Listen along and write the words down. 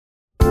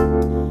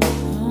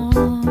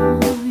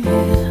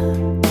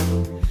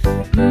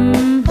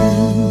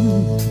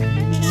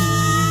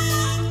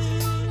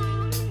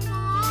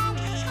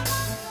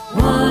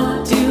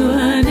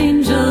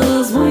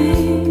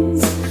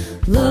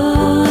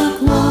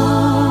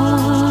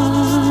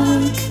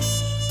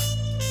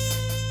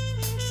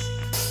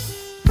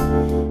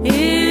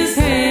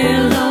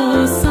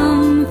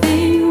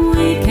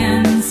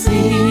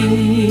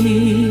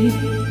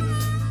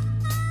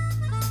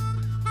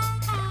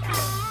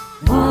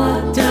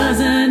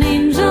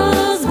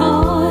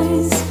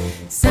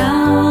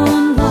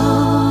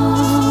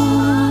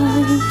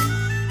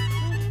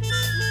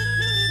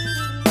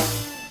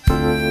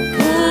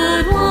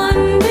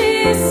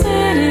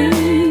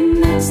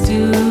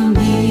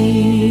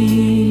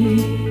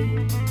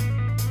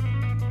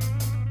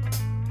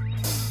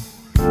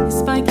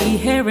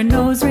a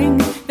nose ring.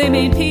 They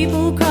made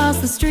people cross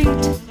the street,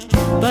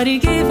 but he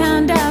gave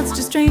handouts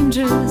to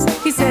strangers.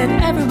 He said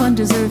everyone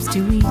deserves to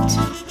eat.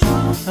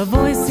 Her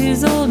voice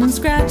is old and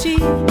scratchy.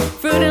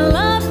 Fruit and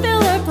love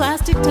fill her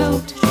plastic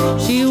tote.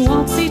 She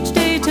walks each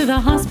day to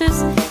the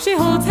hospice. She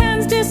holds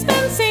hands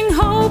dispensing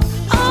hope.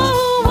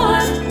 Oh,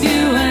 what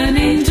do an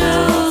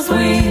angel's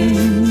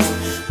wings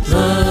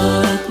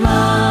look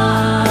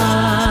like?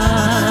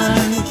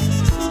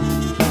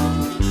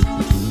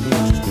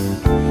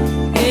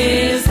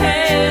 His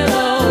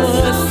halo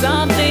is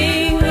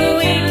something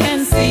we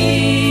can see.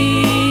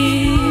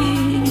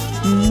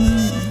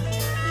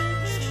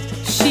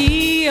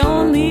 She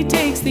only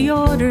takes the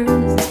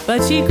orders,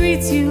 but she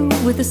greets you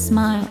with a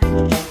smile.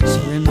 She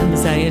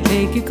remembers how you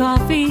take your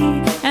coffee,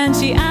 and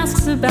she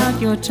asks about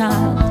your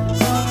child.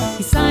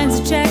 He signs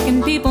a check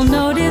and people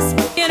notice,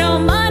 you know,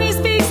 money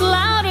speaks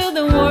louder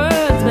than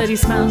words. But he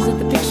smiles at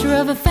the picture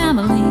of a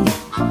family.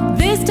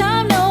 This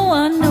time no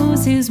one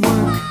knows his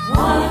work.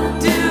 What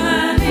do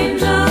an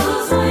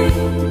angel's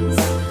wings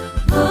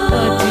look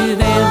like? What do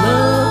they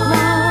look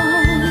like?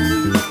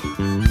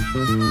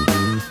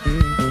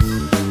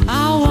 I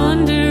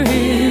wonder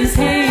his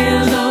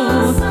halo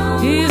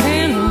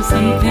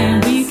something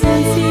we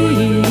can see.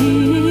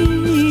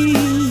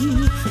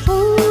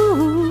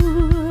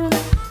 Ooh,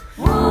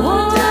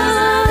 what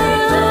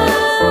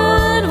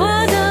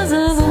does a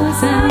voice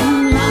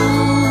sound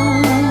like?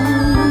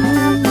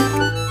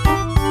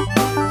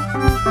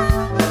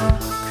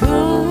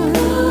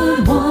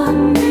 Could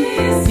one be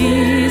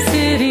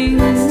sitting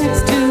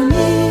next to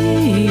me?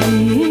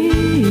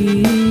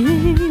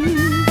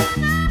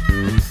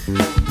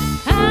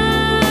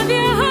 Have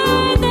you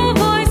heard the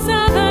voice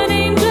of an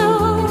angel?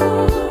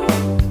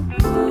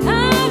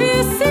 Have you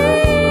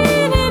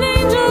seen an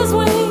angel's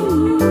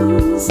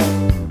wings?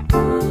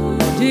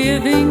 Do you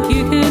think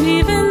you can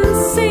even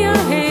see a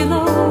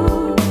halo?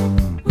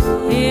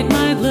 It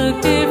might look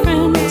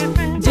different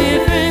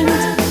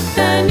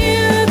than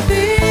you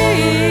think.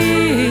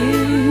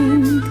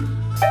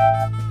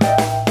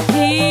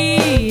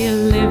 He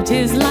lived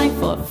his life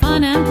for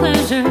fun and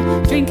pleasure,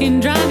 drinking,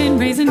 driving,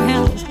 raising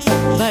hell.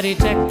 But he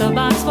checked the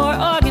box for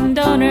organ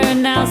donor.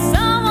 Now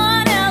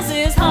someone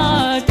else's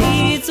heart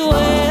beats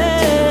well.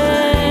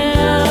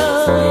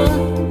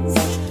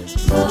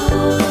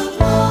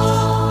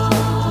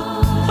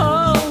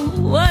 Oh,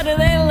 what do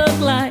they look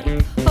like?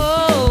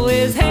 Oh,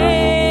 his halo,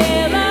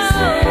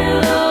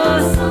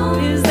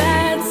 is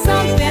that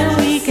something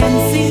we can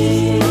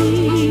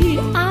see?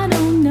 I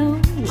don't know.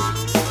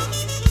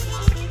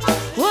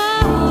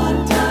 What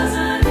does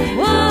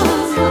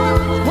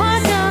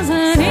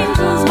an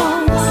angel's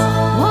voice?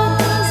 What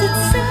does it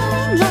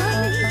sound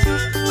like?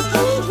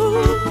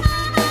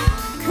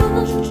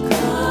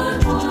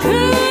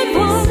 Could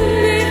one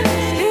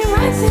be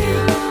right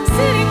there,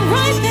 sitting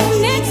right there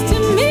next to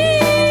me?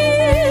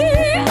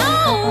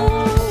 Oh,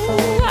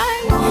 I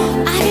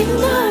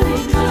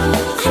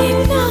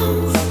didn't know.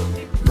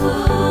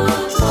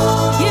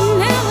 You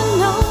never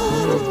know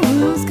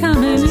who's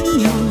coming in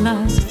your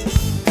life.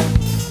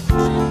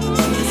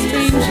 A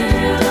stranger,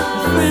 a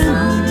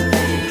friend,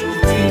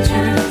 a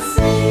teacher,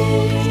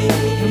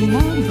 your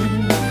mother,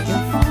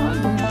 your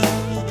father.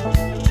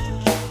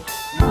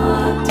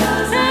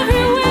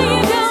 Everywhere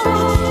you go,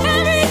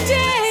 every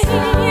day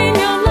in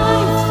your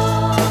life,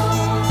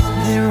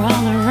 they're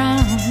all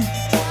around.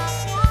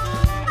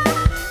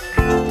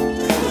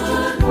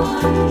 Could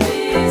one be